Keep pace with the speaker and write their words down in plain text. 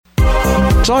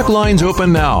Talk lines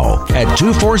open now at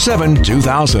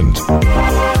 247-2000.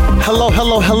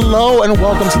 Hello, and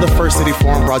welcome to the First City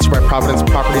Forum, brought to you by Providence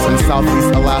Properties in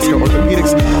Southeast Alaska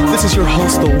Orthopedics. This is your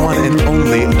host, the one and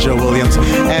only Joe Williams,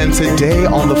 and today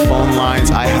on the phone lines,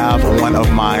 I have one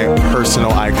of my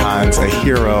personal icons, a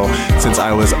hero since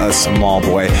I was a small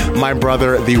boy, my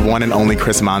brother, the one and only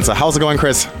Chris Mansa. How's it going,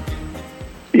 Chris?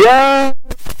 Yeah,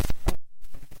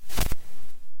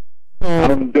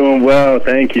 I'm doing well,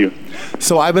 thank you.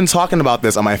 So I've been talking about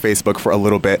this on my Facebook for a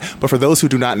little bit, but for those who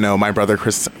do not know, my brother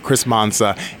Chris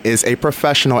Mansa is a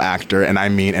professional actor, and I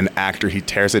mean an actor. He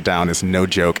tears it down, is no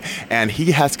joke, and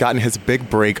he has gotten his big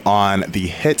break on the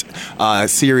hit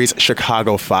series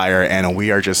Chicago Fire, and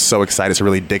we are just so excited to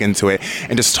really dig into it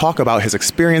and just talk about his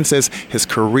experiences, his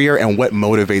career, and what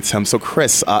motivates him. So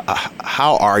Chris,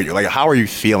 how are you? How are you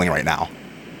feeling right now?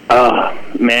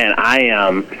 Man, I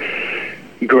am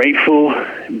grateful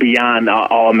beyond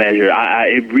all measure.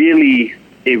 It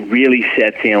really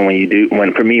sets in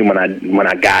when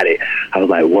I got it. I was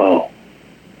like, whoa,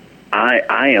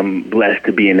 I am blessed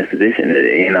to be in this position.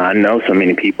 You know, I know so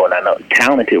many people, and I know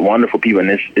talented, wonderful people, and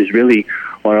this is really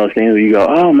one of those things where you go,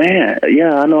 oh man,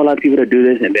 yeah, I know a lot of people that do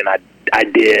this, and then I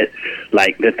did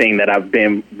like the thing that I've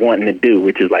been wanting to do,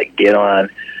 which is like get on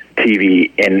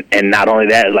TV, and not only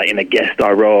that, like in a guest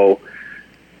star role.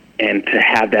 And to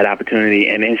have that opportunity,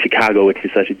 and in Chicago, which is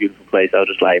such a beautiful place, I was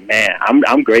just like, man,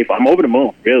 I'm grateful. I'm over the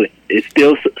moon, really. It's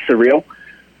still surreal,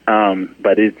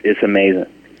 but it's amazing.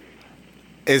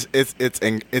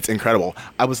 It's incredible.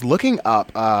 I was looking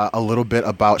up a little bit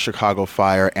about Chicago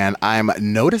Fire, and I'm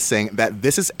noticing that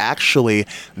this is actually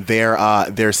their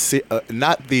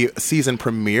not the season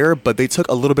premiere, but they took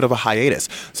a little bit of a hiatus.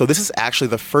 So this is actually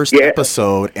the first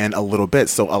episode in a little bit.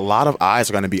 So a lot of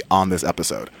eyes are going to be on this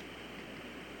episode.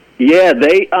 Yeah,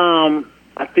 they, I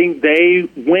think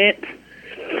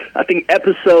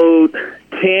episode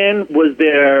 10 was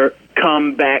their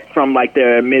comeback from like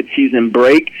their mid-season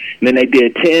break. And then they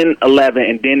did 10, 11,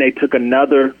 and then they took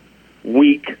another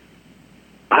week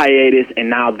hiatus.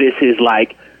 And now this is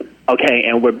like, okay,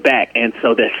 and we're back. And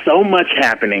so there's so much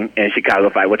happening in Chicago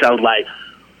Fire, which I was like,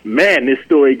 man, this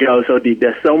story goes so deep.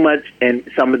 There's so much, and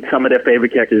some of their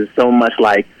favorite characters is so much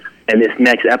like, in this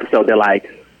next episode, they're like,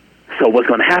 so what's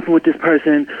going to happen with this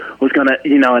person? What's going to,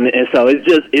 and so it's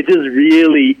just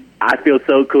really, I feel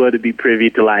so cool to be privy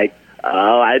to like,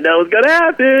 oh, I know what's going to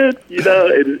happen. It's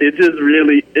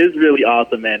really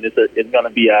awesome, man. It's going to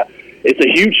be it's a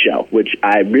huge show, which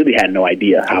I really had no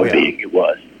idea how big it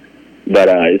was. But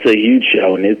it's a huge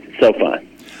show, and it's so fun.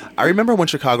 I remember when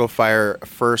Chicago Fire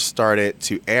first started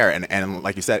to air, and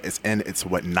like you said, it's in its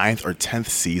 9th or 10th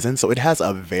season, so it has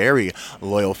a very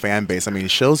loyal fan base. I mean,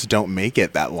 shows don't make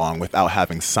it that long without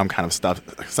having some kind of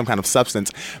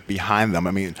substance behind them.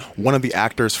 I mean, one of the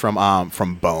actors from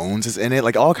Bones is in it,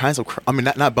 like all kinds of. I mean,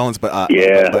 not Bones, but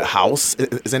House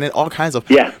is in it. All kinds of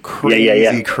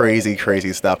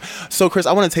crazy stuff. So, Chris,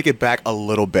 I want to take it back a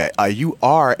little bit. You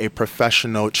are a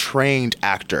professional, trained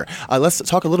actor. Let's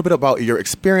talk a little bit about your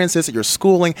experience. Your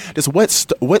schooling, just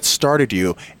what started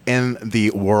you in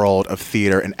the world of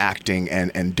theater and acting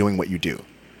and doing what you do?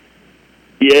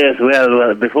 Yes,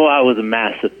 well, before I was a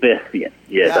master thespian.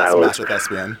 Yes, I was master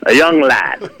thespian. A young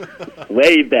lad,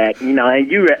 way back. And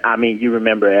you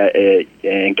remember,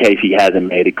 in case he hasn't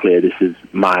made it clear, this is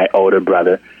my older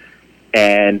brother,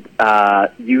 and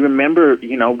you remember,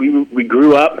 we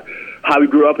grew up, how we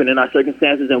grew up, and in our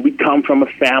circumstances, and we come from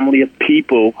a family of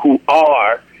people who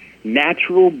are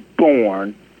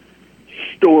natural-born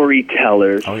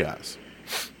storytellers. Oh, yes.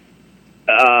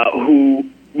 Who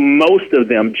most of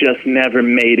them just never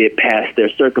made it past their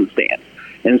circumstance.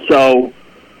 And so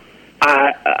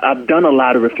I've done a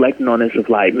lot of reflecting on this of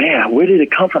like, man, where did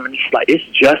it come from? And it's like, it's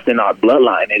just in our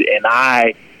bloodline. And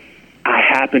I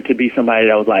happen to be somebody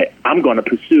that was like, I'm going to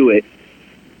pursue it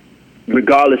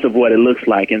regardless of what it looks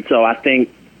like. And so I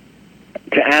think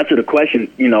to answer the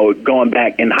question, going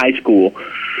back in high school,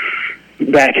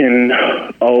 back in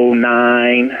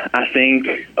 2009, I think,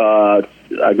 I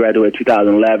graduated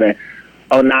 2011.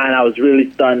 2009, I was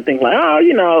really starting to think like, I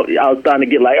was starting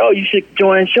to get like, you should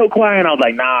join show choir. And I was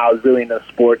like, nah, I was really into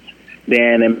sports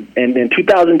then. And then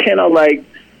 2010, I was like,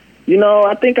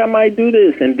 I think I might do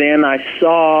this. And then I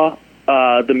saw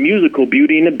the musical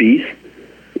Beauty and the Beast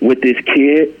with this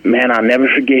kid. Man, I'll never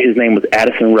forget, his name was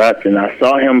Addison Rutz, and I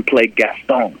saw him play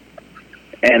Gaston.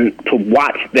 And to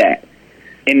watch that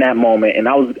in that moment, and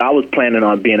I was planning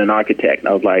on being an architect.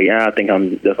 I was like, I think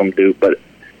that's what I'm do, but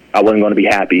I wasn't going to be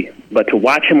happy. But to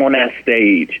watch him on that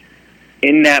stage,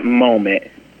 in that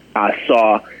moment, I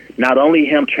saw not only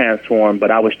him transform, but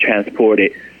I was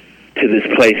transported to this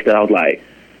place that I was like,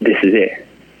 this is it.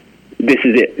 this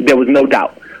is it. There was no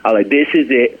doubt. I was like, this is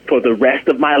it for the rest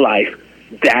of my life.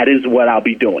 That is what I'll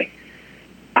be doing.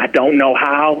 I don't know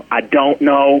how. I don't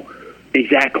know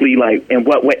exactly, like, in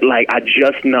what way. Like, I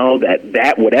just know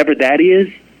that whatever that is,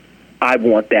 I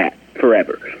want that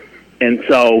forever. And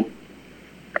so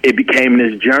it became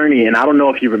this journey. And I don't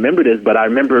know if you remember this, but I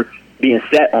remember being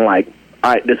set on, like,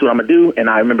 all right, this is what I'm going to do. And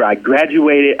I remember I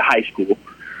graduated high school,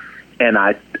 and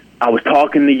I was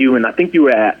talking to you, and I think you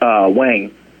were at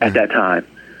Wayne at that time.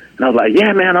 And I was like,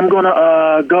 yeah, man, I'm going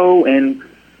to go and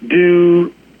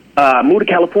move to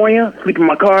California, sleep in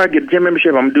my car, get a gym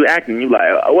membership, I'm going to do acting. You're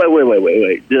like, wait.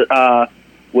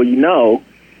 Well,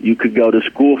 you could go to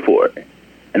school for it.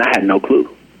 And I had no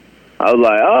clue. I was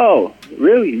like, oh,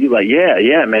 really? You're like,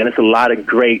 yeah, man, it's a lot of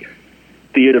great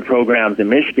theater programs in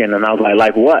Michigan. And I was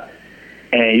like what?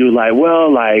 And you were like, well,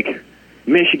 like,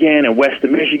 Michigan and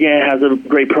Western Michigan has a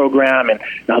great program. And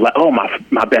I was like, oh,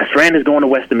 my best friend is going to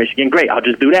Western Michigan. Great, I'll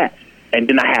just do that. And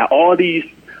then I had all these,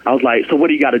 I was like, so what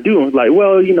do you got to do? I was like,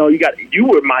 well, you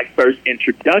were my first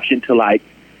introduction to, like,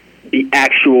 the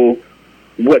actual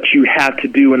what you have to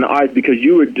do in the arts, because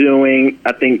you were doing,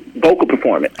 I think, vocal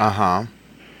performance. Uh-huh.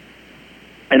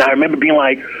 And I remember being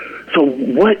like, so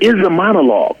what is a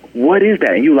monologue? What is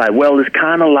that? And you were like, well, it's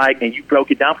kind of like, and you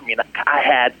broke it down for me.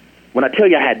 And when I tell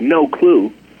you I had no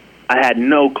clue,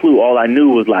 all I knew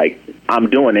was, like, I'm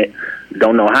doing it.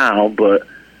 Don't know how, but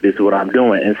this is what I'm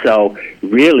doing. And so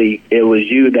really it was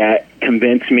you that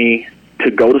convinced me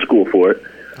to go to school for it.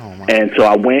 Oh, and so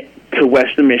I went to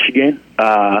Western Michigan.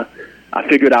 I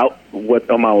figured out what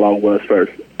the monologue was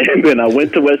first. And then I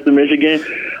went to Western Michigan.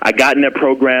 I got in that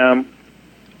program.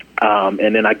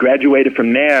 And then I graduated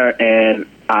from there, and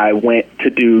I went to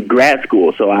do grad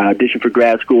school. So I auditioned for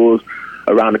grad schools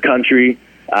around the country,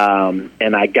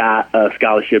 and I got a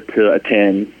scholarship to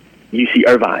attend UC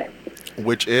Irvine,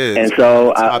 which is and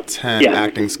so, top 10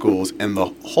 acting schools in the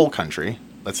whole country.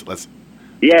 Let's.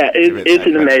 Yeah, it's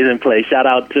an amazing place. Shout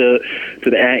out to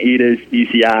the Anteaters,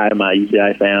 UCI, my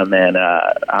UCI fam, man.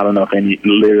 I don't know if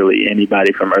literally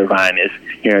anybody from Irvine is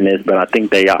hearing this, but I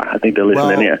think they are. I think they're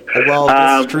listening here. Well,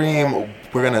 the stream,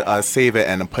 we're going to save it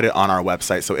and put it on our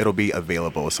website, so it'll be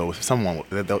available. So if someone,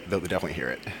 they'll definitely hear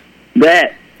it.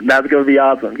 That's going to be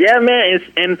awesome. Yeah, man.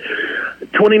 In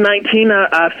 2019,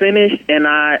 I finished, and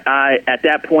I at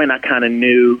that point, I kind of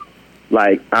knew,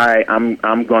 like, all right,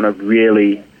 I'm going to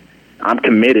really, I'm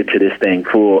committed to this thing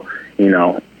fully.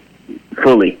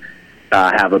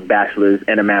 I have a bachelor's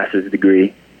and a master's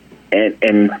degree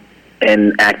in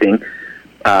acting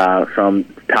from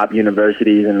top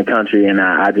universities in the country, and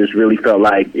I just really felt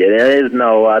like there is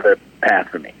no other path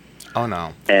for me. Oh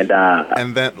no! And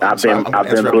then I've been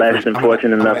blessed and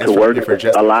fortunate enough to work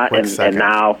a lot, and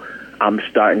now I'm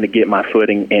starting to get my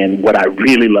footing in what I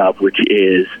really love, which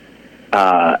is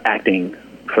acting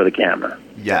for the camera.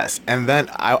 Yes, and then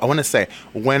I want to say,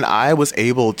 when I was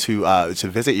able to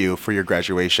visit you for your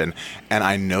graduation, and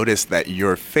I noticed that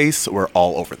your face were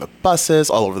all over the buses,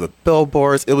 all over the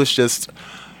billboards, it was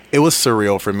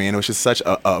surreal for me, and it was just such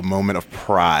a moment of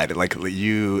pride. Like,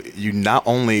 you not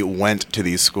only went to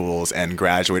these schools and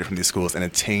graduated from these schools and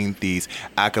attained these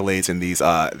accolades and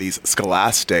these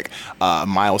scholastic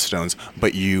milestones,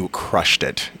 but you crushed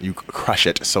it. You crush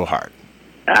it so hard.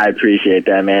 I appreciate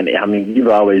that, man. I mean, you've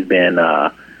always been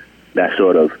that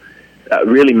sort of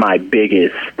really my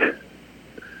biggest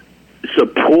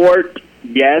support,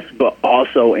 yes, but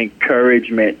also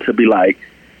encouragement to be like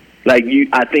you.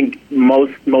 I think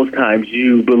most times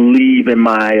you believe in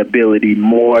my ability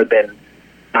more than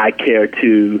I care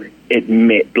to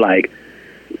admit. Like,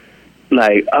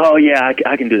 oh yeah,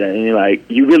 I can do that. And you're like,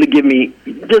 you really give me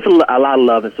just a lot of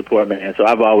love and support, man. So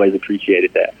I've always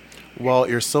appreciated that. Well,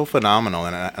 you're so phenomenal,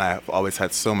 and I've always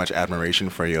had so much admiration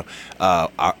for you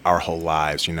our whole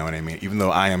lives, you know what I mean? Even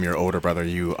though I am your older brother,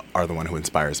 you are the one who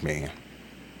inspires me.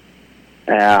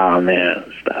 Oh,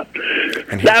 man, stop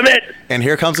it! And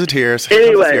here comes the tears.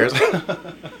 Anyway.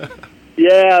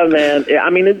 Yeah, man. I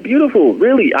mean, it's beautiful,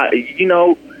 really.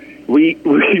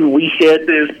 We shared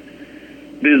this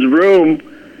room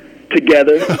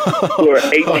together for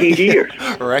 18 years.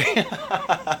 Right?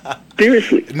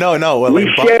 Seriously. No. Well, we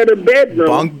shared a bedroom.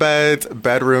 Bunk beds,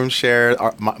 bedroom shared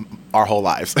our whole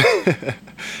lives.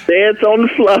 Dance on the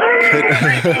floor.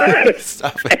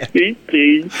 Stop it.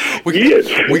 18 years.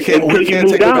 We can't take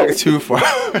it back too far.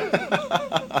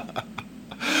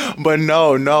 But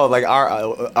no, like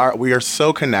our we are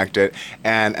so connected,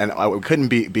 and we couldn't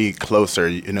be closer,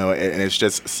 and it's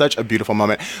just such a beautiful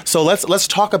moment. So let's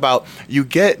talk about, you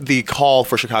get the call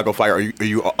for Chicago Fire, or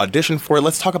you audition for it.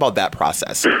 Let's talk about that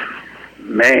process.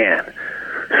 Man,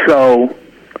 so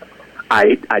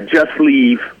I just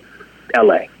leave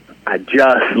LA. I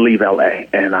just leave LA,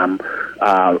 and I'm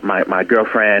my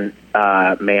girlfriend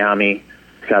Miami.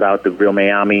 Shout out to Real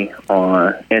Miami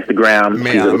on Instagram.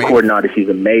 She's a recording artist. She's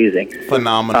amazing.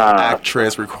 Phenomenal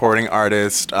actress, recording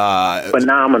artist.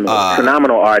 Phenomenal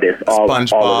artist. All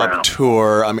SpongeBob around.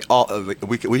 tour. I mean,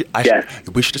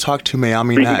 we should talk to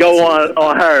Miami We next. can go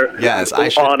on her. Yes,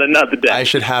 on another day. I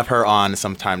should have her on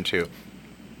sometime too.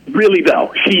 Really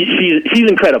though, she's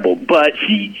incredible, but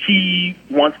she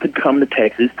wants to come to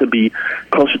Texas to be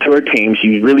closer to her team.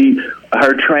 She's really,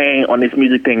 her train on this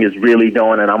music thing is really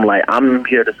doing, and I'm like, I'm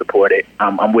here to support it.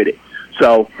 I'm with it.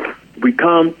 So we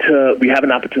have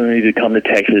an opportunity to come to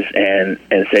Texas and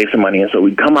save some money, and so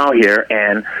we come out here,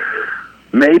 and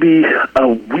maybe a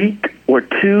week or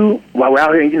two while we're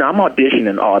out here, you know, I'm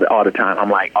auditioning all the time.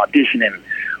 I'm like auditioning.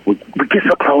 We get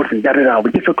so close and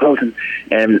we get so close,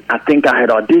 and I think I had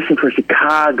auditioned for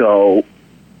Chicago,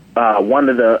 one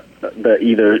of the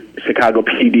either Chicago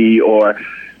PD or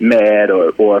Med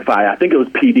or Fire. I think it was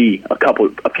PD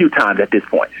a few times at this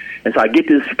point. And so I get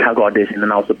this Chicago audition,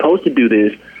 and I was supposed to do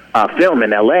this film in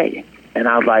LA, and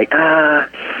I was like,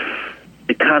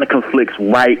 it kind of conflicts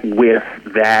right with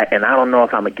that, and I don't know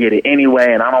if I'm gonna get it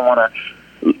anyway, and I don't want to.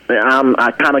 I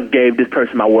kind of gave this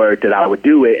person my word that I would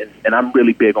do it, and I'm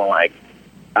really big on, like,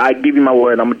 I give you my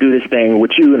word, I'm going to do this thing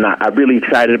with you, and I'm really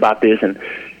excited about this, and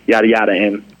yada, yada.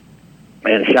 And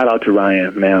shout out to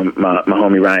Ryan, man, my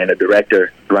homie Ryan, the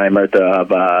director, Ryan Murtha,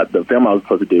 of the film I was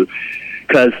supposed to do,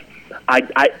 because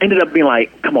I ended up being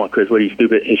like, come on, Chris, what are you,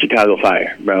 stupid? It's Chicago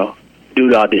Fire, bro.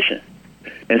 Do the audition.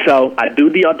 And so I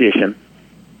do the audition.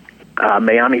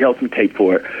 Miami helps me tape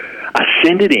for it. I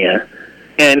send it in.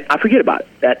 And I forget about it.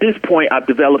 At this point, I've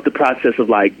developed the process of,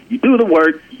 like, you do the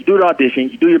work, you do the audition,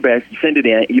 you do your best, you send it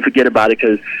in, you forget about it,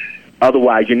 because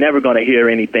otherwise you're never going to hear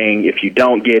anything if you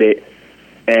don't get it,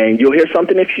 and you'll hear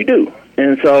something if you do.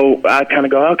 And so I kind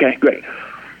of go, okay, great.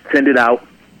 Send it out.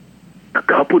 A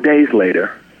couple days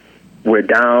later, we're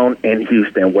down in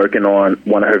Houston working on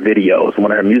one of her videos,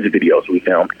 one of her music videos we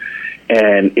filmed,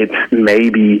 and it's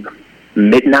maybe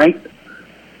midnight,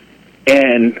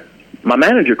 and my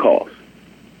manager calls.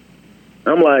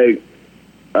 I'm like,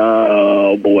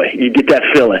 oh boy, you get that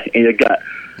feeling in your gut.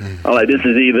 I'm like, this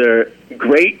is either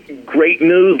great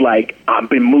news, like I've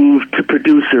been moved to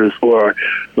producers, or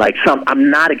like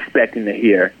I'm not expecting to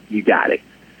hear you got it.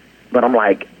 But I'm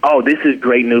like, oh, this is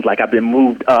great news, like I've been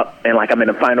moved up, and like I'm in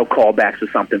the final callbacks or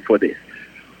something for this.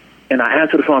 And I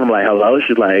answer the phone, I'm like, hello?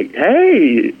 She's like,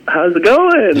 hey, how's it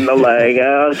going? And I'm like,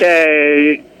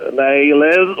 okay, like,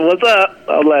 Liz, what's up?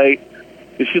 I'm like,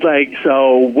 and she's like,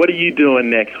 so what are you doing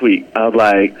next week? I was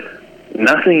like,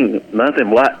 nothing.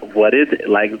 What is it?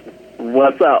 Like,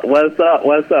 what's up?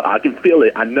 I can feel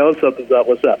it. I know something's up.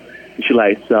 What's up? And she's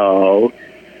like, so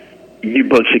you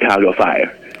booked Chicago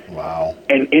Fire. Wow.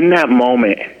 And in that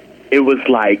moment, it was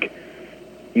like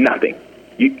nothing.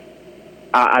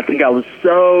 I think I was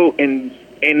so in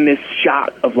this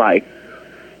shock of, like,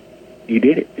 you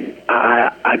did it.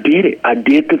 I did it. I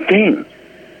did the thing.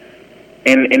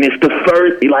 And it's the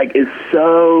first, like, it's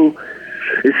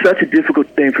such a difficult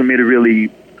thing for me to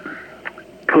really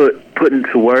put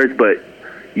into words, but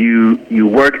you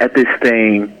work at this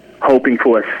thing hoping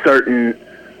for a certain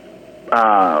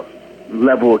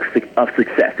level of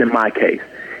success, in my case.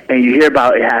 And you hear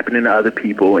about it happening to other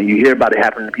people, and you hear about it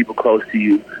happening to people close to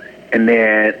you,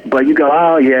 but you go,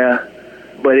 oh yeah,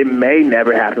 but it may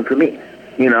never happen for me,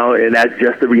 you know, and that's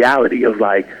just the reality of,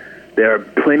 like, there are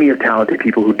plenty of talented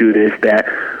people who do this that,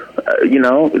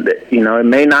 it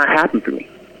may not happen for me.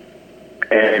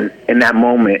 And in that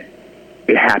moment,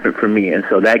 it happened for me. And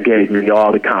so that gave me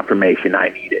all the confirmation I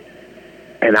needed.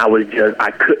 And I was just,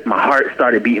 my heart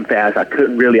started beating fast. I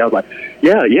couldn't really, I was like,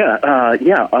 yeah.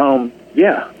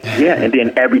 And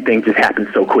then everything just happened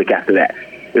so quick after that.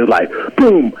 It was like,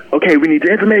 boom, okay, we need the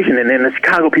information. And then the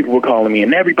Chicago people were calling me,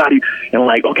 and everybody, and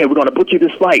like, okay, we're going to book you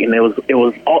this flight. And it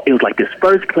was like this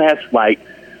first class flight.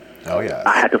 Oh, yeah.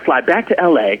 I had to fly back to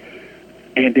LA,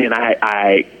 and then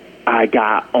I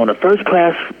got on a first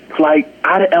class flight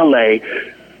out of LA.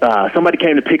 Somebody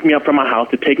came to pick me up from my house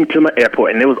to take me to my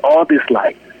airport, and it was all this,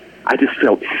 like, I just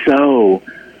felt so,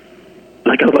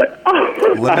 like, I was like,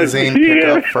 oh. Limousine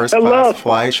pickup, first class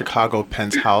flight, Chicago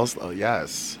penthouse. Oh,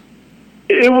 yes.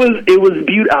 It was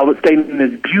beautiful. I was staying in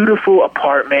this beautiful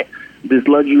apartment, this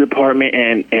luxury apartment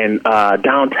in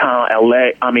downtown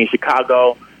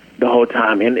Chicago the whole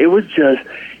time. And it was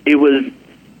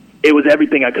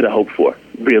everything I could have hoped for,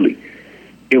 really.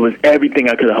 It was everything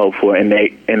I could have hoped for. And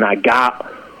I got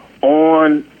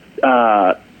on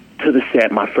to the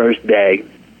set my first day.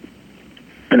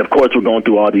 And of course we're going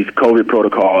through all these COVID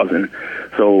protocols, and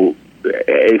so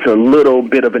it's a little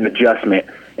bit of an adjustment.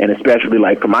 And especially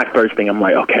like for my first thing, I'm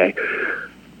like, okay,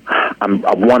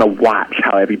 I want to watch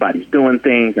how everybody's doing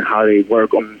things and how they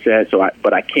work on the set.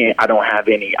 But I can't. I don't have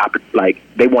any like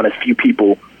they want a few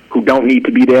people who don't need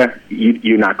to be there.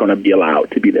 You're not going to be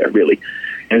allowed to be there, really.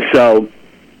 And so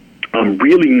I'm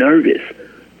really nervous.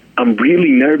 I'm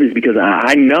really nervous because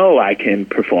I know I can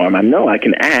perform. I know I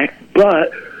can act,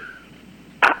 but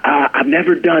I've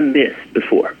never done this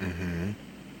before. Mm-hmm.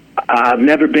 I've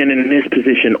never been in this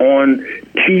position on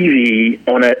TV,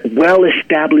 on a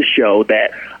well-established show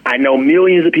that I know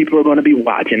millions of people are going to be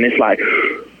watching. It's like,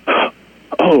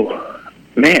 oh,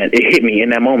 man, it hit me in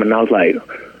that moment. And I was like,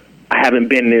 I haven't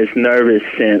been this nervous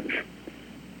since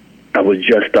I was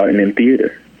just starting in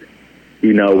theater.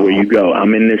 You know, where you go,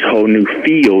 I'm in this whole new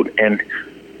field, and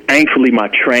thankfully my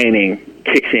training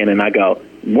kicks in, and I go,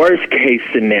 worst case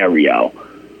scenario,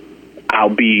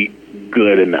 I'll be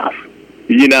good enough.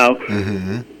 You know?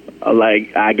 Mm-hmm.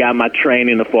 Like, I got my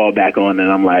training to fall back on,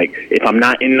 and I'm like, if I'm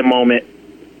not in the moment,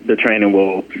 the training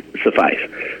will suffice.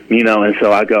 You know, and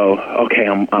so I go, okay,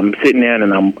 I'm sitting there,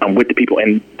 and I'm with the people,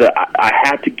 and I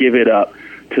have to give it up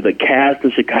to the cast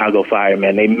of Chicago Fire,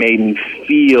 man. They made me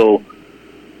feel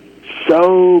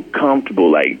so comfortable,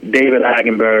 like David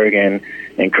Hagenberg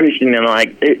and Christian, and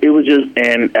like it was just,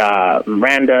 and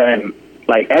Miranda, and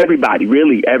like everybody,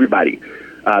 really everybody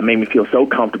made me feel so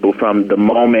comfortable from the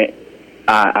moment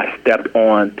I stepped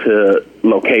on to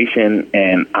location,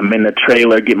 and I'm in the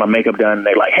trailer, get my makeup done, and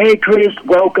they're like, hey Chris,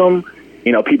 welcome.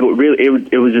 You know, people really,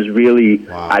 it was just really,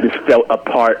 wow. I just felt a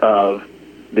part of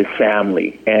this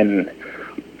family, and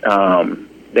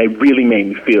they really made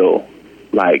me feel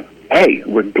like, hey,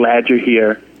 we're glad you're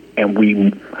here, and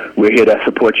we're here to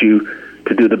support you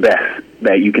to do the best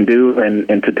that you can do, and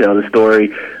to tell the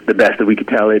story the best that we could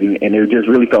tell it, and it just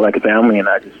really felt like a family, and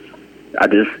I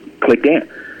just clicked in,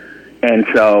 and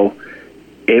so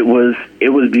it was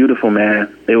beautiful,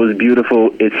 man. It was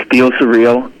beautiful. It's still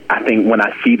surreal. I think when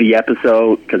I see the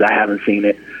episode, because I haven't seen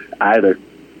it either,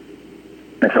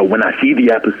 and so when I see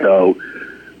the episode,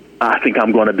 I think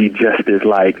I'm going to be just as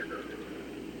like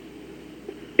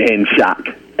in shock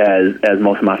as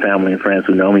most of my family and friends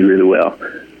who know me really well,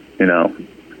 you know.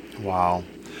 Wow.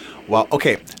 Well,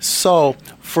 okay. So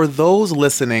for those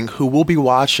listening who will be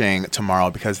watching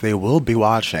tomorrow, because they will be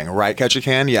watching, right,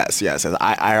 Ketchikan? Yes.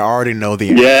 I already know the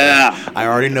answer. Yeah. I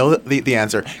already know the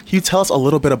answer. Can you tell us a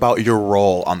little bit about your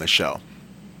role on the show?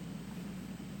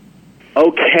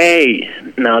 Okay.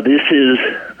 Now this is,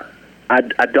 I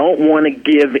don't want to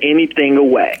give anything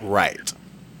away. Right.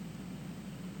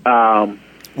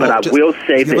 But I will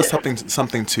say give this. us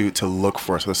something to look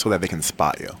for so that they can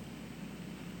spot you.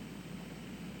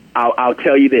 I'll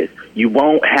tell you this. You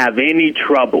won't have any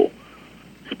trouble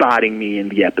spotting me in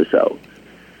the episode.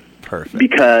 Perfect.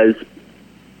 Because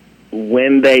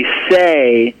when they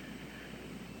say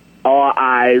all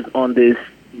eyes on this,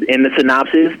 in the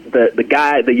synopsis, the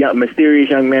guy, the mysterious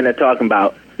young man they're talking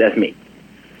about, that's me.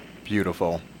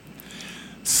 Beautiful.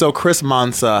 So Chris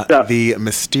Mansa, the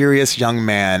mysterious young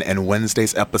man in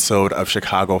Wednesday's episode of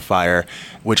Chicago Fire,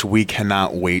 which we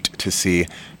cannot wait to see.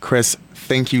 Chris,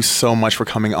 thank you so much for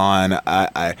coming on.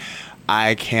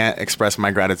 I can't express my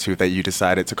gratitude that you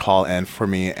decided to call in for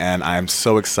me, and I'm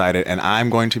so excited. And I'm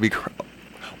going to be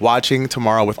watching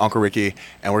tomorrow with Uncle Ricky,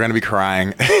 and we're going to be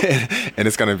crying, and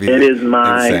it's going to be It is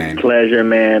my insane. Pleasure,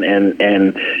 man,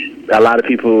 and a lot of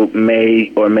people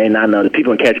may or may not know. The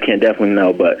people in Ketchikan definitely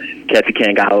know, but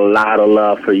Ketchikan got a lot of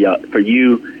love for you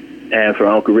and for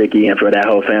Uncle Ricky and for that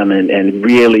whole family. And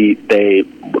really,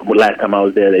 last time I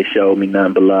was there, they showed me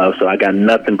nothing but love. So I got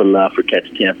nothing but love for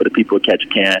Ketchikan, for the people of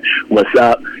Ketchikan. What's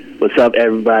up? What's up,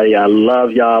 everybody? I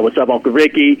love y'all. What's up, Uncle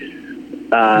Ricky?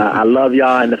 I love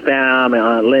y'all and the fam, and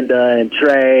Aunt Linda and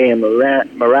Trey and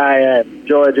Mariah and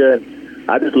Georgia.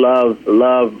 I just love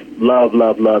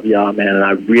y'all, man, and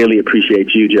I really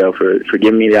appreciate you, Joe, for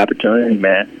giving me the opportunity,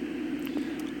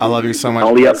 man. I love you so much.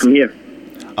 Only up from here.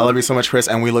 I love you so much, Chris,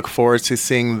 and we look forward to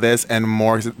seeing this and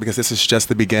more, because this is just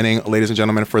the beginning, ladies and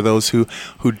gentlemen. For those who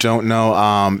don't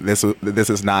know, this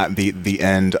is not the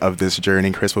end of this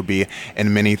journey. Chris will be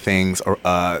in many things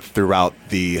throughout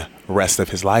the rest of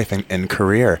his life and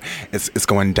career. It's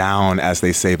going down, as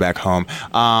they say back home.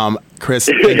 Chris,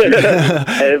 thank you.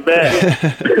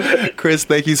 Chris,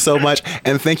 thank you so much.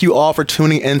 And thank you all for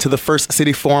tuning in to the First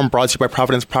City Forum, brought to you by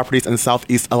Providence Properties and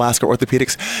Southeast Alaska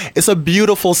Orthopedics. It's a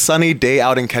beautiful sunny day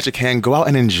out in Ketchikan. Go out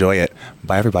and enjoy it.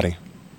 Bye, everybody.